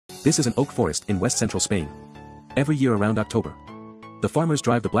This is an oak forest in west-central Spain. Every year around October, the farmers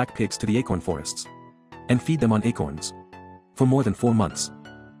drive the black pigs to the acorn forests and feed them on acorns. For more than 4 months,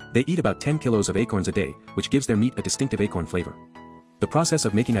 they eat about 10 kilos of acorns a day, which gives their meat a distinctive acorn flavor. The process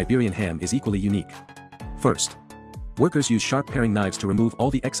of making Iberian ham is equally unique. First, workers use sharp paring knives to remove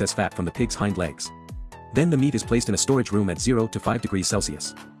all the excess fat from the pig's hind legs. Then the meat is placed in a storage room at 0 to 5 degrees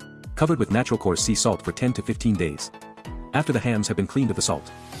Celsius, covered with natural coarse sea salt for 10 to 15 days. After the hams have been cleaned of the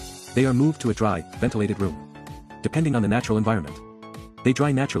salt, they are moved to a dry, ventilated room. Depending on the natural environment, they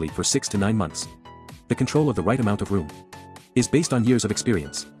dry naturally for 6 to 9 months. The control of the right amount of room is based on years of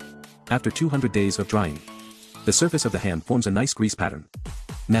experience. After 200 days of drying, the surface of the ham forms a nice grease pattern.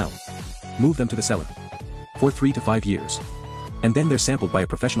 Now, move them to the cellar for 3 to 5 years, and then they're sampled by a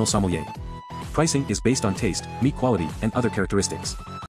professional sommelier. Pricing is based on taste, meat quality, and other characteristics.